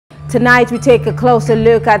Tonight, we take a closer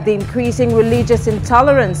look at the increasing religious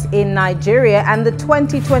intolerance in Nigeria and the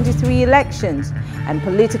 2023 elections. And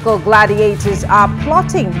political gladiators are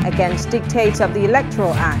plotting against dictates of the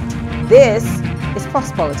Electoral Act. This is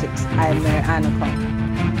Plus Politics. I am Mary Anacom.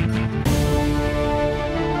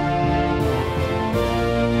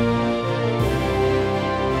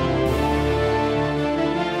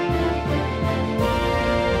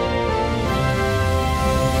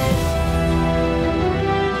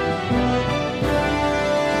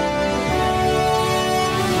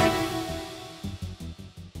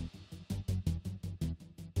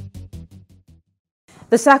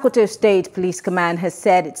 The Sokoto State Police Command has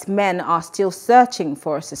said its men are still searching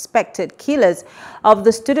for suspected killers of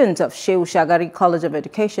the student of Shehu Shagari College of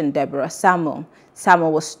Education, Deborah Samuel.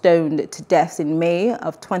 Samuel was stoned to death in May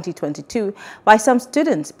of 2022 by some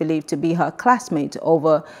students believed to be her classmates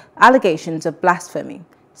over allegations of blasphemy.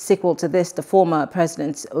 Sequel to this, the former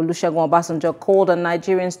President Olusegun Obasanjo called on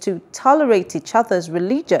Nigerians to tolerate each other's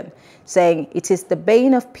religion, saying it is the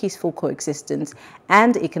bane of peaceful coexistence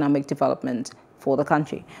and economic development for the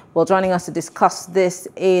country. Well, joining us to discuss this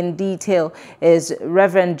in detail is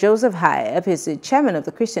Reverend Joseph Hayab. He's the chairman of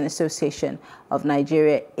the Christian Association of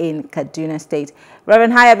Nigeria in Kaduna State.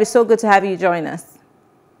 Reverend Hayab, it's so good to have you join us.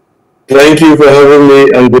 Thank you for having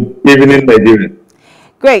me, and good evening, Nigeria.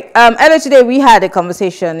 Great. Earlier today, we had a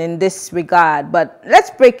conversation in this regard, but let's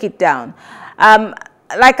break it down.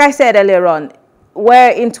 Like I said earlier on,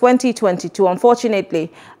 where in 2022,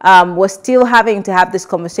 unfortunately, we're still having to have this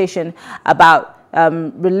conversation about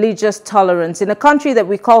religious tolerance in a country that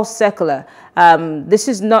we call secular. This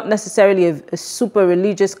is not necessarily a super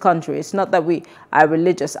religious country. It's not that we are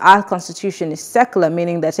religious. Our constitution is secular,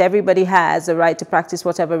 meaning that everybody has a right to practice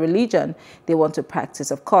whatever religion they want to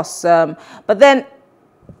practice, of course. But then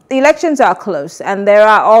the elections are close, and there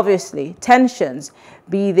are obviously tensions,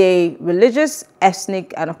 be they religious,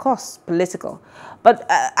 ethnic, and of course political. But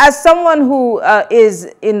as someone who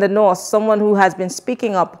is in the north, someone who has been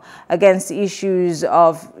speaking up against issues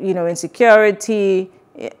of, insecurity,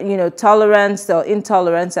 tolerance or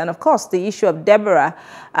intolerance, and of course the issue of Deborah,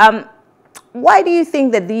 why do you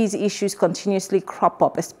think that these issues continuously crop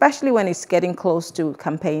up, especially when it's getting close to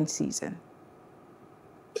campaign season?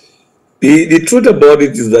 The truth about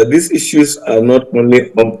it is that these issues are not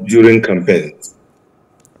only up during campaigns.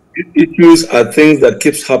 These issues are things that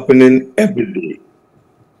keeps happening every day.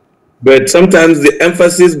 But sometimes the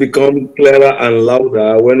emphasis becomes clearer and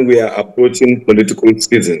louder when we are approaching political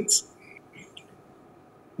seasons.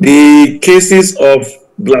 The cases of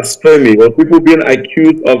blasphemy, or people being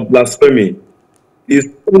accused of blasphemy, is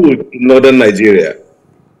old in northern Nigeria.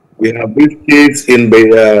 We have this case in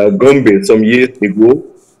Gombe some years ago.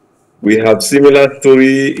 We have similar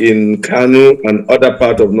story in Kano and other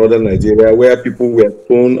parts of northern Nigeria where people were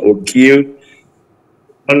stoned or killed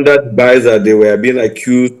under the guise that they were being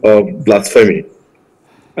accused of blasphemy.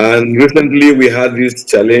 And recently we had this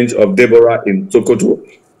challenge of Deborah in Sokoto.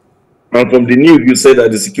 And from the news, you said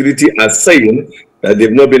that the security are saying that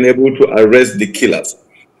they've not been able to arrest the killers.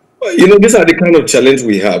 These are the kind of challenge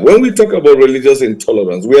we have. When we talk about religious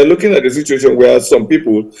intolerance, we are looking at a situation where some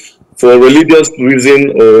people, for religious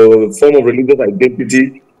reason or form of religious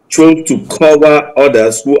identity, chose to cover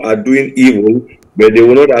others who are doing evil, but they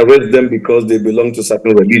will not arrest them because they belong to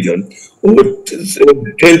certain religion, or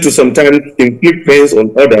tend to sometimes inflict pains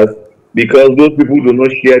on others because those people do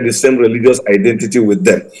not share the same religious identity with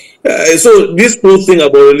them. So this whole thing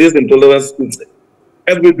about religious intolerance is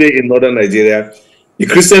every day in northern Nigeria. The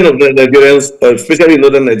Christians of Nigerians, especially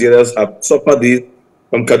northern Nigerians, have suffered this.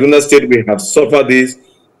 From Kaduna State, we have suffered this.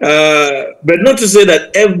 But not to say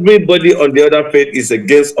that everybody on the other faith is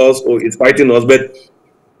against us or is fighting us, but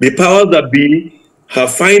the powers that be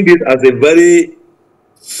have found it as a very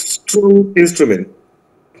strong instrument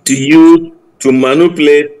to use to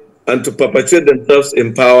manipulate and to perpetuate themselves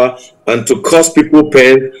in power and to cause people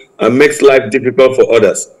pain and makes life difficult for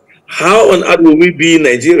others. How on earth will we be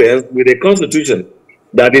Nigerians with a constitution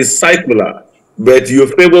that is secular, but you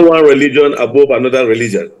favor one religion above another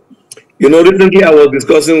religion? Recently I was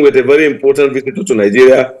discussing with a very important visitor to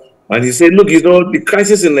Nigeria, and he said, look, the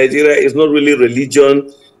crisis in Nigeria is not really religion.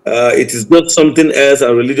 It is not something else,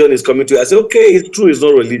 and religion is coming to it. I said, okay, it's true, it's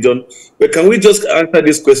not religion, but can we just answer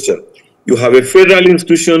this question? You have a federal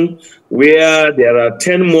institution where there are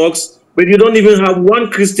 10 mosques, but you don't even have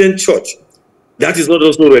one Christian church. That is not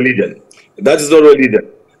also religion. That is not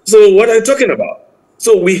religion. So what are you talking about?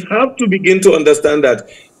 So we have to begin to understand that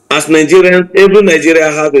as Nigerians, every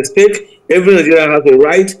Nigerian has a stake, every Nigerian has a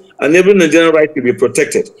right, and every Nigerian right to be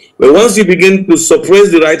protected. But once you begin to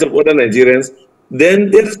suppress the rights of other Nigerians, then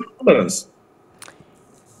there is no tolerance.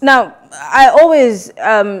 Now, I always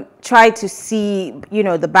try to see,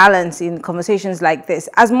 the balance in conversations like this.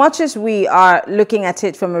 As much as we are looking at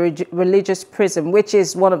it from a religious prism, which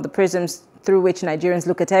is one of the prisms through which Nigerians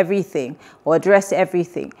look at everything or address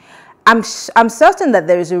everything, I'm certain that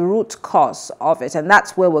there is a root cause of it, and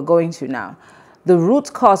that's where we're going to now. The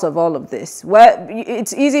root cause of all of this, where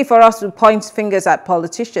it's easy for us to point fingers at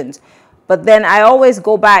politicians, but then I always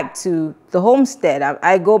go back to the homestead.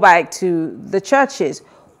 I go back to the churches.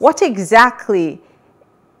 What exactly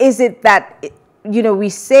is it that, we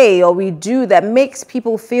say or we do that makes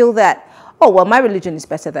people feel that, oh, well, my religion is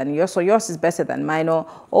better than yours, or yours is better than mine, or,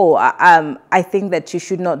 oh, I think that you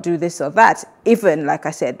should not do this or that, even, like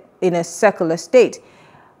I said, in a secular state.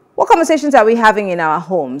 What conversations are we having in our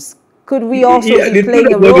homes? Could we also be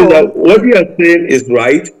playing a role? What you are saying is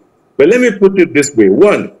right, but let me put it this way.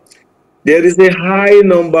 One, there is a high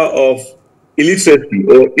number of illiteracy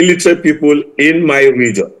or illiterate people in my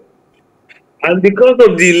region. And because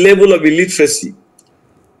of the level of illiteracy,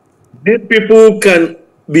 these people can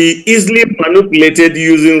be easily manipulated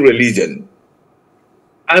using religion.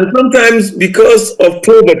 And sometimes because of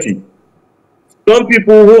poverty, some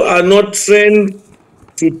people who are not trained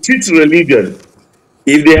to teach religion,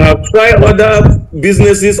 if they have tried other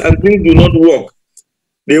businesses and things do not work,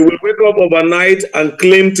 they will wake up overnight and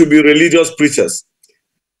claim to be religious preachers.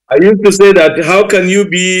 I used to say that, how can you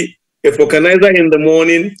be a vulcanizer in the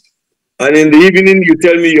morning and in the evening you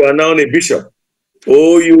tell me you are now a bishop?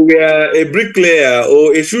 Or you were a bricklayer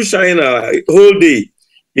or a shoe shiner whole day.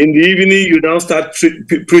 In the evening you now start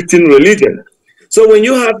preaching religion. So when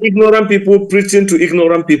you have ignorant people preaching to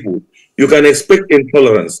ignorant people, you can expect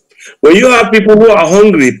intolerance. When you have people who are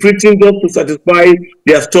hungry preaching just to satisfy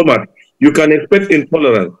their stomach, you can expect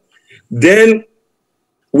intolerance. Then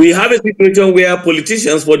we have a situation where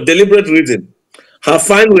politicians, for deliberate reason, have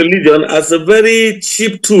found religion as a very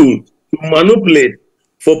cheap tool to manipulate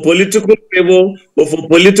for political favor or for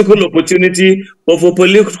political opportunity or for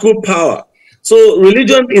political power. So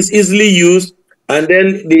religion is easily used, and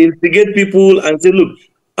then they instigate people and say, look,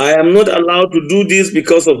 I am not allowed to do this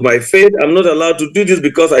because of my faith. I'm not allowed to do this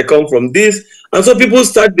because I come from this. And so people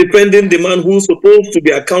start defending the man who's supposed to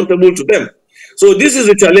be accountable to them. So this is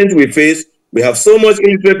the challenge we face. We have so much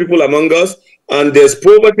illiterate people among us, and there's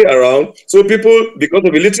poverty around. So people, because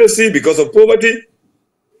of illiteracy, because of poverty,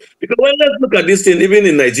 because well, let's look at this thing, even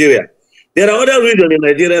in Nigeria. There are other regions in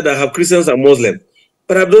Nigeria that have Christians and Muslims,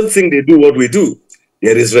 but I don't think they do what we do.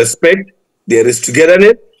 There is respect, there is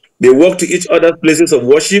togetherness, they walk to each other's places of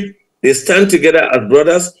worship, they stand together as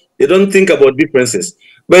brothers, they don't think about differences.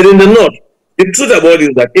 But in the North, the truth about it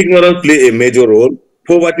is that ignorance plays a major role,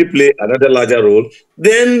 poverty play another larger role,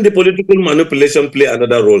 then the political manipulation play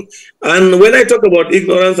another role. And when I talk about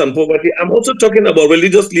ignorance and poverty, I'm also talking about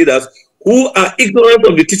religious leaders who are ignorant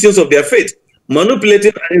of the teachings of their faith,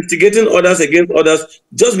 manipulating and instigating others against others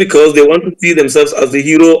just because they want to see themselves as the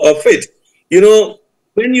hero of faith.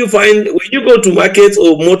 When you go to markets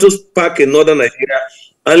or motor park in northern Nigeria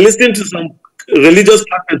and listen to some religious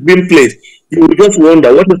practice being played, you will just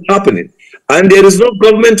wonder what is happening. And there is no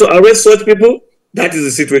government to arrest such people. That is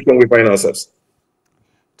the situation we find ourselves.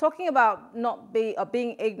 Talking about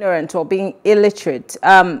being ignorant or being illiterate,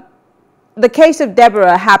 the case of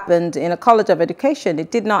Deborah happened in a college of education.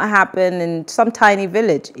 It did not happen in some tiny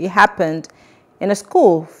village. It happened in a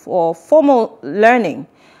school for formal learning.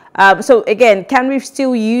 So again, can we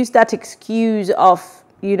still use that excuse of,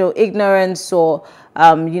 ignorance or,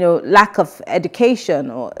 lack of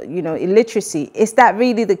education or, illiteracy? Is that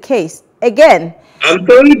really the case? Again, I'm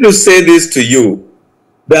going to say this to you,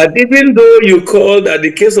 that even though you call that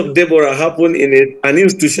the case of Deborah happened in an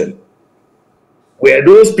institution, were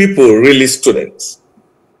those people really students?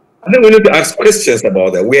 I think we need to ask questions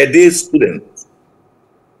about that. Were they students?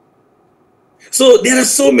 So there are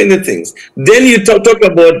so many things. Then you talk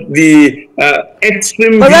about the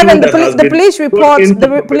extreme. But the police report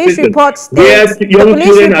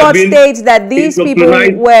states that these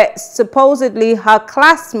people were supposedly her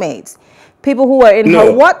classmates, people who were in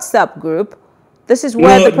her WhatsApp group. This is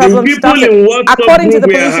where the problem started, according to the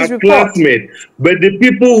police's report. But the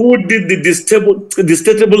people who did the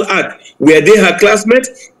detestable act, were they her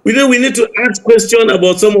classmates? We need to ask questions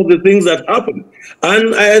about some of the things that happened.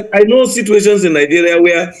 And I know situations in Nigeria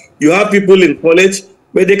where you have people in college,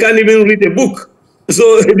 but they can't even read a book.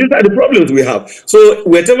 So these are the problems we have. So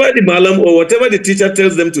whatever the malam or whatever the teacher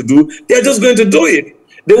tells them to do, they're just going to do it.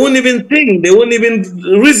 They won't even think, they won't even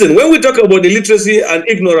reason. When we talk about illiteracy and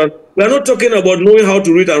ignorance, we are not talking about knowing how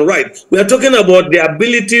to read and write. We are talking about the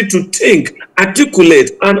ability to think,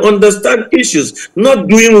 articulate, and understand issues, not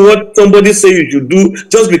doing what somebody says you should do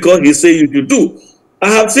just because he says you should do. I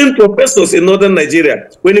have seen professors in northern Nigeria,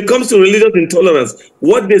 when it comes to religious intolerance,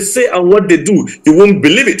 what they say and what they do, you won't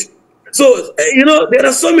believe it. So, you know, there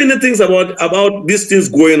are so many things about these things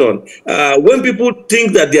going on. When people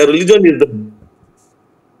think that their religion is the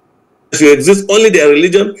to exist, only their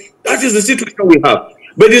religion, that is the situation we have.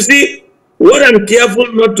 But you see, what I'm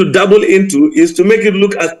careful not to dabble into is to make it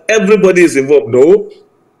look as everybody is involved. No,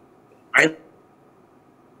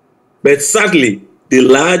 but sadly, the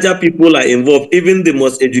larger people are involved, even the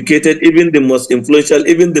most educated, even the most influential,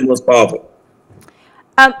 even the most powerful.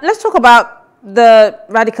 Let's talk about the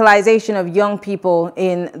radicalization of young people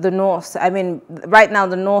in the North. I mean, right now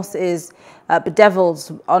the North is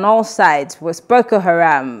bedeviled on all sides with Boko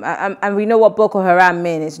Haram. And we know what Boko Haram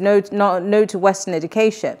means. It's no to Western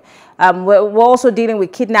education. We're also dealing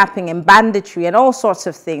with kidnapping and banditry and all sorts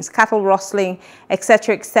of things, cattle rustling,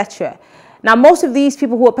 etc., etc. Now, most of these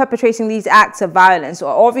people who are perpetrating these acts of violence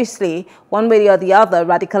are obviously, one way or the other,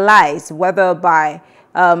 radicalized, whether by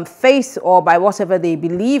faith or by whatever they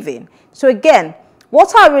believe in. So again,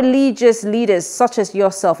 what are religious leaders such as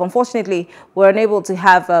yourself? Unfortunately, we're unable to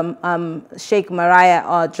have Sheikh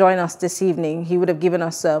Mariah join us this evening. He would have given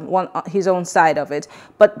us his own side of it.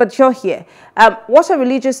 But you're here. What are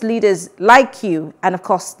religious leaders like you, and of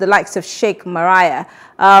course the likes of Sheikh Mariah,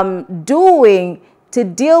 doing to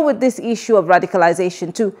deal with this issue of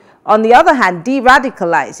radicalization, to, on the other hand,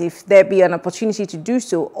 de-radicalize if there be an opportunity to do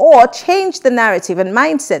so, or change the narrative and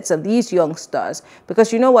mindsets of these youngsters?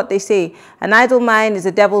 Because you know what they say, an idle mind is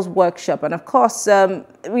a devil's workshop. And of course,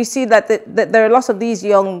 we see that there are lots of these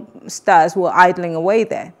young stars who are idling away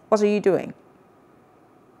there. What are you doing?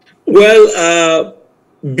 Well,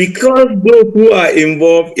 because those who are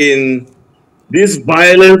involved in this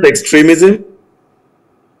violent extremism,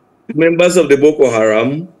 members of the Boko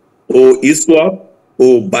Haram or ISWAP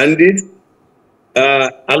or bandits,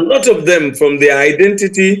 a lot of them from their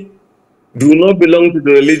identity do not belong to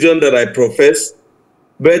the religion that I profess.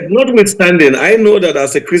 But notwithstanding, I know that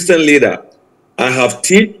as a Christian leader, I have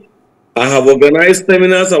organized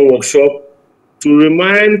seminars and workshops to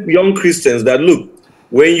remind young Christians that, look,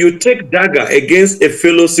 when you take dagger against a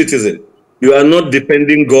fellow citizen, you are not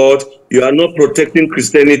defending God, you are not protecting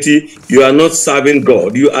Christianity, you are not serving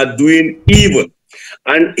God, you are doing evil.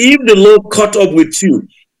 And if the law caught up with you,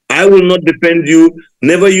 I will not defend you,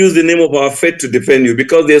 never use the name of our faith to defend you,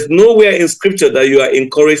 because there's nowhere in scripture that you are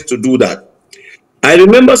encouraged to do that. I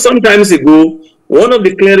remember some times ago, one of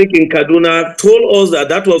the clerics in Kaduna told us that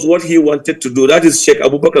that was what he wanted to do. That is Sheikh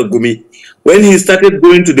Abubakar Gumi, when he started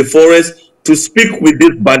going to the forest to speak with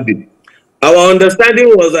this bandit. Our understanding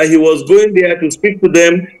was that he was going there to speak to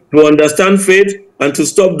them, to understand faith, and to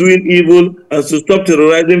stop doing evil, and to stop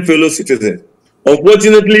terrorizing fellow citizens.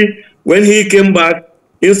 Unfortunately, when he came back,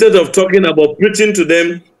 instead of talking about preaching to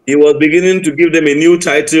them, he was beginning to give them a new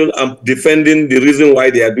title and defending the reason why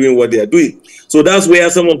they are doing what they are doing. So that's where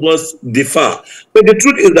some of us differ. But the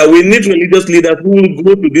truth is that we need religious leaders who will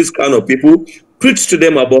go to this kind of people, preach to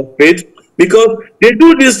them about faith, because they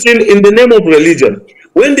do this thing in the name of religion.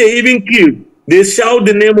 When they even kill, they shout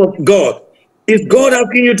the name of God. Is God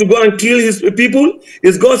asking you to go and kill his people?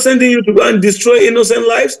 Is God sending you to go and destroy innocent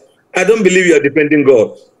lives? I don't believe you are defending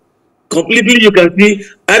God. Completely, you can see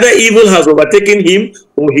either evil has overtaken him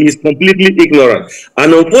or he is completely ignorant.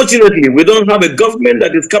 And unfortunately, we don't have a government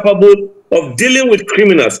that is capable of dealing with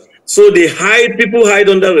criminals. So they hide, people hide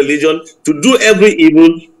under religion to do every evil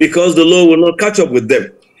because the law will not catch up with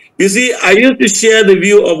them. You see, I used to share the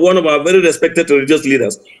view of one of our very respected religious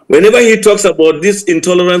leaders. Whenever he talks about this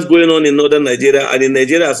intolerance going on in northern Nigeria and in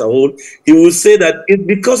Nigeria as a whole, he will say that it's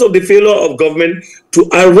because of the failure of government to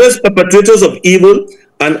arrest perpetrators of evil,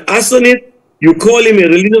 and arsonist, you call him a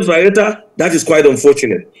religious rioter. That is quite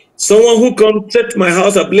unfortunate. Someone who comes, set my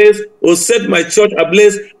house ablaze or set my church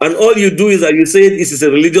ablaze, and all you do is that you say this is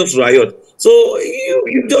a religious riot. So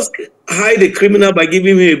you just hide a criminal by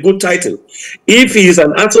giving him a good title. If he is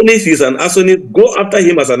an arsonist, he is an arsonist. Go after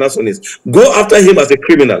him as an arsonist. Go after him as a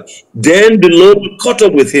criminal. Then the law will catch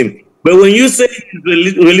up with him. But when you say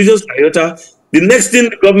he's a religious rioter, the next thing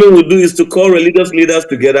the government will do is to call religious leaders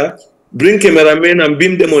together, bring cameramen and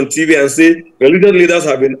beam them on TV and say, religious leaders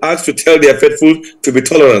have been asked to tell their faithful to be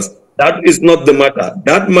tolerant. That is not the matter.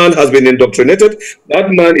 That man has been indoctrinated. That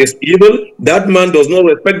man is evil. That man does not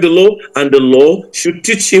respect the law, and the law should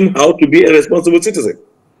teach him how to be a responsible citizen.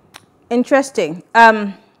 Interesting.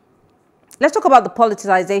 Let's talk about the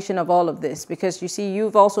politicization of all of this, because you see,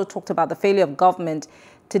 you've also talked about the failure of government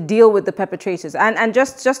to deal with the perpetrators. And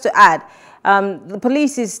just to add, the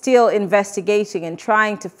police is still investigating and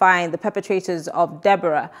trying to find the perpetrators of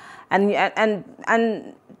Deborah.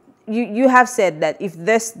 And you have said that if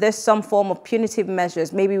there's some form of punitive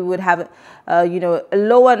measures, maybe we would have, you know, a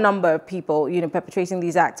lower number of people, you know, perpetrating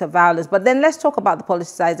these acts of violence. But then let's talk about the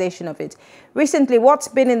politicization of it. Recently, what's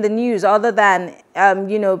been in the news other than,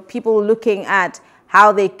 you know, people looking at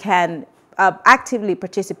how they can actively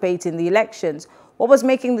participate in the elections? What was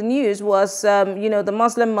making the news was, you know, the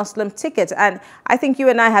Muslim ticket. And I think you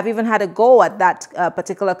and I have even had a go at that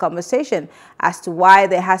particular conversation as to why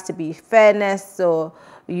there has to be fairness or,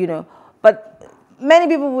 you know. But many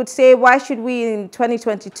people would say, why should we in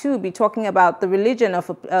 2022 be talking about the religion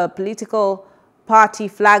of a political party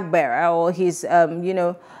flag bearer or his, you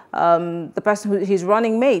know, the person who his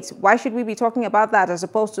running mate? Why should we be talking about that as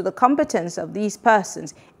opposed to the competence of these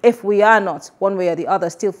persons if we are not, one way or the other,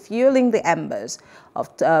 still fueling the embers of,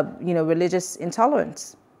 you know, religious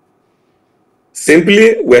intolerance?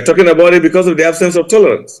 Simply, we're talking about it because of the absence of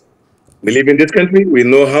tolerance. We live in this country, we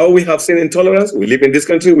know how we have seen intolerance. We live in this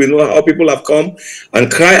country, we know how people have come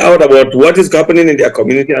and cry out about what is happening in their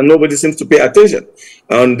community, and nobody seems to pay attention.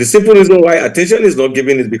 And the simple reason why attention is not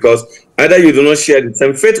given is because either you do not share the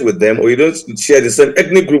same faith with them or you don't share the same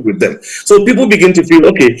ethnic group with them. So people begin to feel,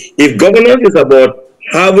 okay, if governance is about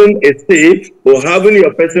having a say or having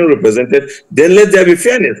your person represented, then let there be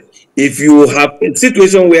fairness. If you have a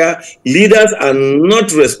situation where leaders are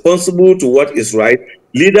not responsible to what is right,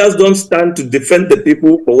 leaders don't stand to defend the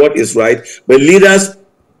people for what is right, but leaders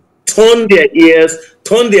turn their ears,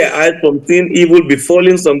 turn their eyes from seeing evil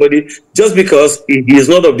befalling somebody just because he is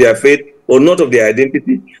not of their faith or not of their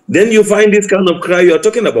identity, then you find this kind of cry you're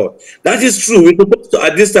talking about. That is true. We're supposed to,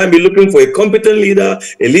 at this time, be looking for a competent leader,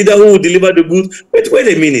 a leader who will deliver the goods. But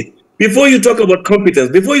wait a minute. Before you talk about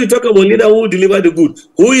competence, before you talk about a leader who will deliver the goods,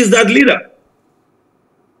 who is that leader?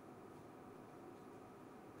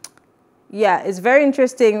 Yeah, it's very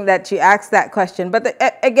interesting that you asked that question. But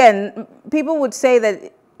again, people would say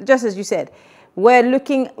that, just as you said, we're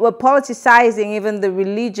politicizing even the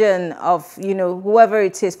religion of, you know, whoever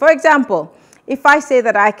it is. For example, if I say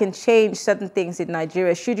that I can change certain things in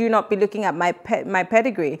Nigeria, should you not be looking at my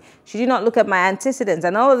pedigree? Should you not look at my antecedents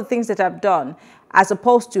and all of the things that I've done, as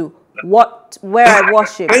opposed to where I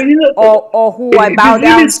worship or who I bow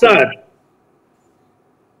down to?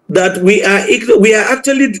 That we are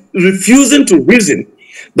actually refusing to reason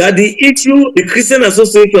that the issue the Christian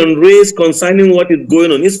Association raised concerning what is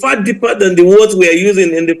going on is far deeper than the words we are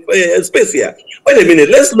using in the space here. Wait a minute,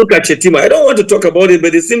 let's look at Shetima. I don't want to talk about it,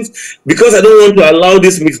 but it seems, because I don't want to allow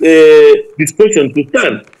this discussion to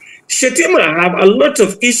stand. Shetima have a lot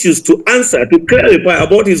of issues to answer, to clarify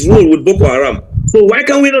about his role with Boko Haram. So why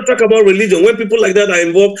can we not talk about religion when people like that are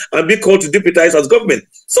involved and be called to deputize as government?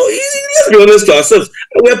 So let's be honest to ourselves.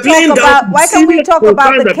 We're playing down. Why can't we talk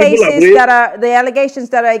about the cases that are, the allegations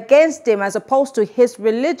that are against him as opposed to his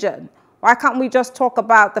religion? Why can't we just talk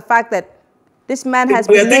about the fact that this man has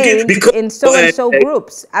been named in so-and-so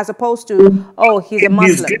groups as opposed to, oh, he's a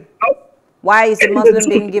Muslim? Why is a Muslim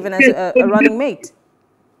being given as a running mate?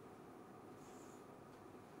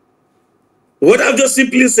 What I've just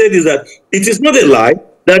simply said is that it is not a lie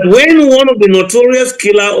that when one of the notorious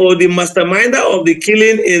killer or the masterminder of the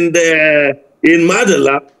killing in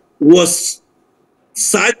Madala was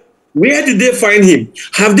searched, where did they find him?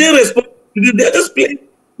 Have they responded? They're just playing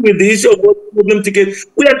with the issue of Muslim ticket.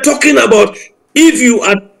 We are talking about if you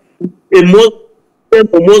are a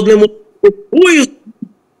Muslim, who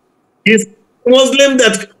is Muslim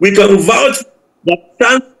that we can vouch that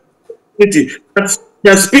stands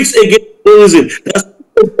that speaks against terrorism,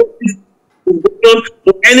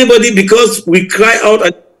 for anybody, because we cry out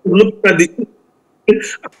and look at the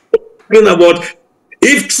about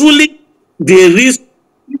if truly there is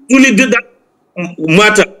truly did that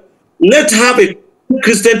matter, let's have a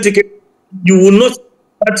Christian ticket. You will not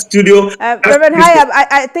that studio. Reverend Hayab,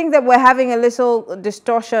 I think that we're having a little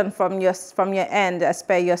distortion from your end as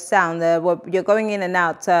per your sound. You're going in and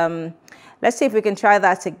out. Let's see if we can try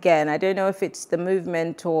that again. I don't know if it's the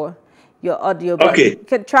movement or your audio, but okay, you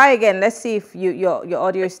can try again. Let's see if your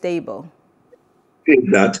audio is stable.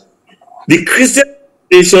 That the Christian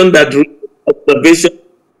nation that observation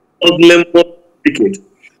Muslim ticket,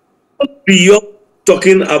 beyond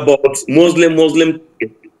talking about Muslim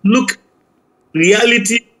ticket. Look,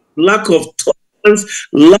 reality, lack of tolerance,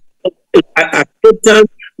 lack of acceptance,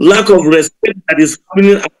 lack of respect that is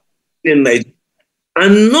happening in Nigeria,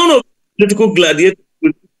 and none of political gladiators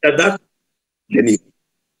will at that.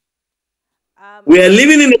 We are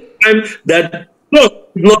living in a time that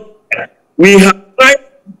we have tried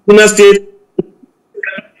Kaduna State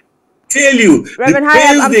tell you, Reverend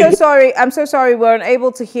Hayab, I'm so sorry. I'm so sorry. We're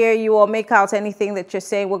unable to hear you or make out anything that you're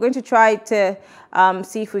saying. We're going to try to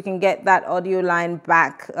see if we can get that audio line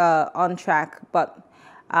back on track. But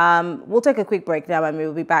we'll take a quick break now and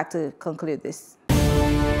we'll be back to conclude this.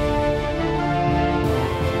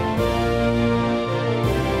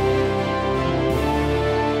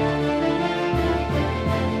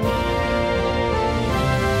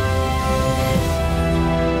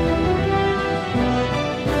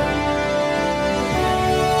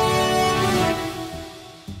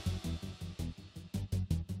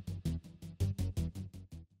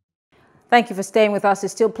 Thank you for staying with us.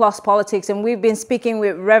 It's still Plus Politics, and we've been speaking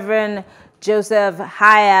with Reverend Joseph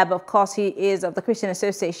Hayab. Of course, he is of the Christian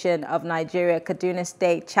Association of Nigeria, Kaduna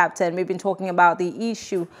State Chapter, and we've been talking about the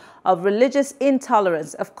issue of religious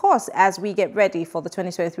intolerance, of course, as we get ready for the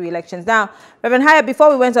 2023 elections. Now, Reverend Hayab, before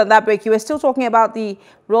we went on that break, you were still talking about the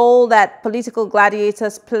role that political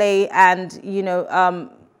gladiators play and, you know,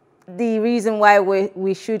 the reason why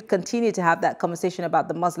we should continue to have that conversation about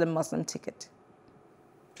the Muslim ticket.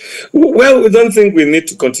 Well, we don't think we need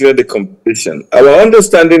to continue the competition. Our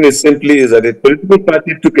understanding is simply that a political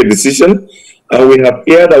party took a decision and we have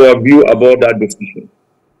aired our view about that decision.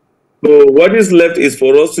 So what is left is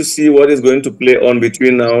for us to see what is going to play on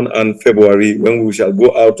between now and February when we shall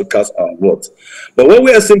go out to cast our votes. But what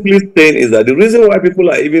we are simply saying is that the reason why people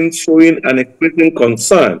are even showing and expressing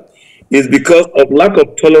concern is because of lack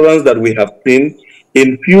of tolerance that we have seen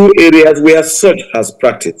in few areas where such has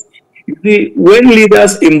practiced. You see, when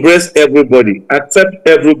leaders embrace everybody, accept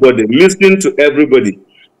everybody, listen to everybody,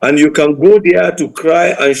 and you can go there to cry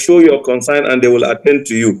and show your concern and they will attend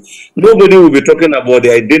to you, nobody will be talking about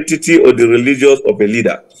the identity or the religious of a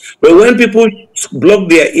leader. But when people block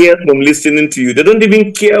their ears from listening to you, they don't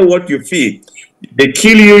even care what you feel. They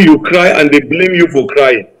kill you, you cry, and they blame you for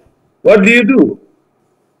crying. What do you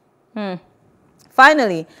do?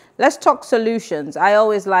 Finally, let's talk solutions. I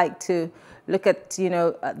always like to look at, you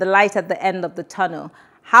know, the light at the end of the tunnel.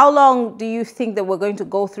 How long do you think that we're going to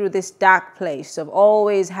go through this dark place of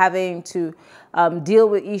always having to deal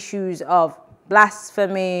with issues of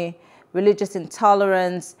blasphemy, religious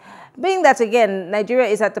intolerance, being that, again, Nigeria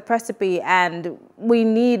is at the precipice and we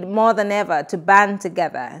need more than ever to band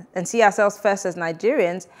together and see ourselves first as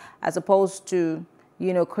Nigerians as opposed to,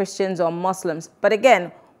 you know, Christians or Muslims. But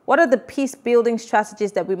again, what are the peace-building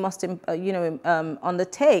strategies that we must,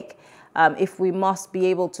 undertake if we must be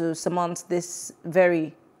able to surmount this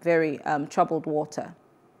very, very troubled water?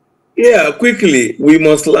 Yeah, quickly, we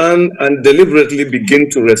must learn and deliberately begin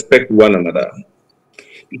to respect one another.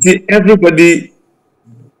 You see, everybody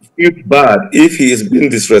feels bad if he is being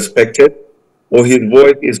disrespected or his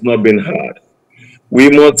voice is not being heard. We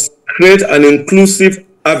must create an inclusive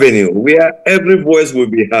avenue where every voice will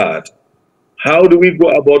be heard. How do we go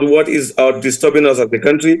about what is disturbing us as a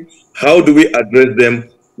country? How do we address them?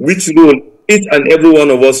 Which role each and every one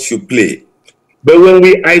of us should play? But when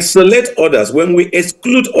we isolate others, when we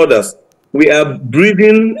exclude others, we are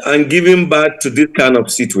breathing and giving birth to this kind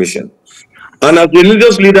of situation. And as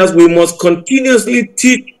religious leaders, we must continuously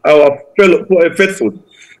teach our fellow faithful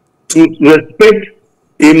to respect,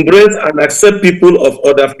 embrace, and accept people of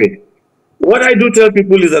other faith. What I do tell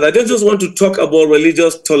people is that I don't just want to talk about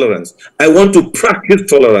religious tolerance. I want to practice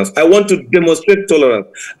tolerance. I want to demonstrate tolerance.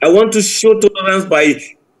 I want to show tolerance by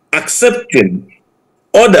accepting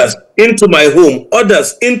others into my home,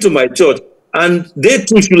 others into my church, and they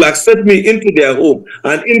too should accept me into their home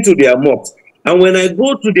and into their mosques. And when I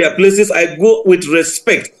go to their places, I go with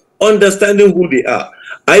respect, understanding who they are.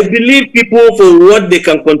 I believe people for what they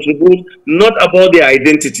can contribute, not about their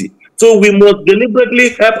identity. So we must deliberately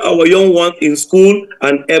help our young ones in school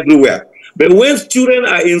and everywhere. But when children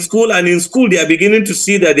are in school and in school they are beginning to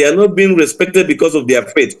see that they are not being respected because of their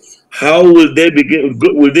faith, how will they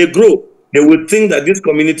grow? They will think that this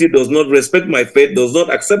community does not respect my faith, does not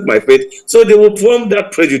accept my faith, so they will form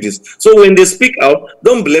that prejudice. So when they speak out,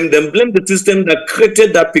 don't blame them, blame the system that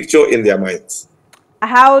created that picture in their minds.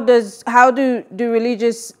 How do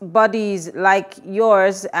religious bodies like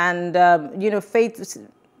yours and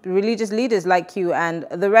religious leaders like you and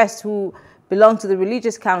the rest who belong to the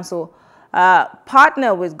Religious Council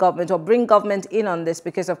partner with government or bring government in on this?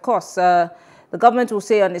 Because of course the government will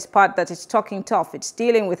say on its part that it's talking tough, it's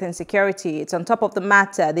dealing with insecurity, it's on top of the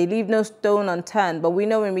matter, they leave no stone unturned. But we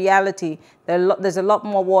know in reality there's a lot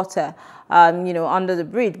more water under the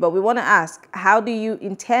bridge. But we want to ask, how do you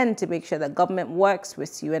intend to make sure that government works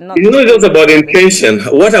with you and not... It's not just about intention.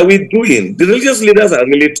 What are we doing? The religious leaders are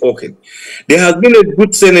really talking. There has been a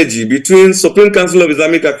good synergy between Supreme Council of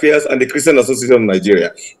Islamic Affairs and the Christian Association of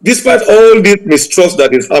Nigeria. Despite all this mistrust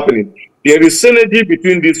that is happening, There is synergy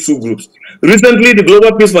between these two groups. Recently, the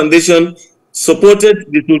Global Peace Foundation supported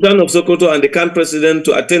the Sultan of Sokoto and the current president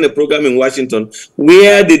to attend a program in Washington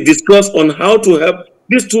where they discussed on how to help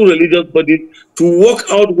these two religious bodies to work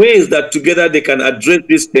out ways that together they can address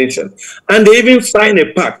this tension. And they even sign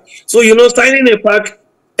a pact. So, you know, signing a pact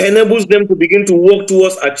enables them to begin to work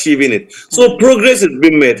towards achieving it. So progress is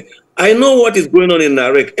being made. I know what is going on in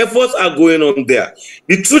Narek. Efforts are going on there.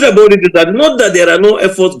 The truth about it is that not that there are no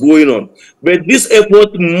efforts going on, but this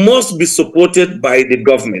effort must be supported by the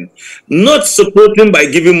government. Not supporting by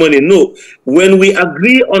giving money. No. When we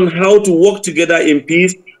agree on how to work together in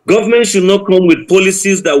peace, government should not come with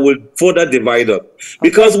policies that will further divide us.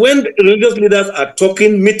 Because when religious leaders are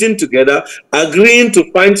talking, meeting together, agreeing to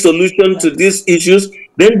find solutions to these issues,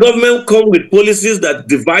 then government come with policies that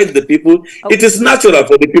divide the people. Okay. It is natural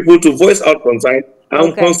for the people to voice out concerns.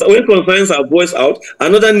 And when concerns are voiced out,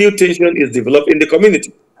 another new tension is developed in the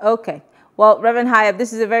community. Okay. Well, Reverend Hayab,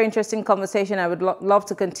 this is a very interesting conversation. I would love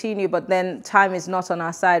to continue, but then time is not on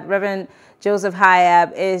our side. Reverend Joseph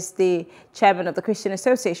Hayab is the chairman of the Christian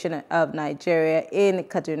Association of Nigeria in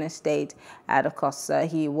Kaduna State. And of course,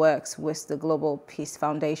 he works with the Global Peace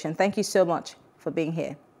Foundation. Thank you so much for being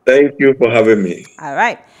here. Thank you for having me. All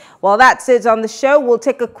right. Well, that's it on the show. We'll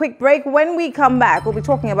take a quick break. When we come back, we'll be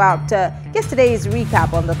talking about yesterday's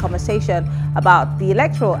recap on the conversation about the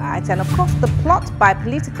Electoral Act and, of course, the plot by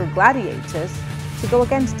political gladiators to go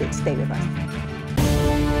against it. Stay with us.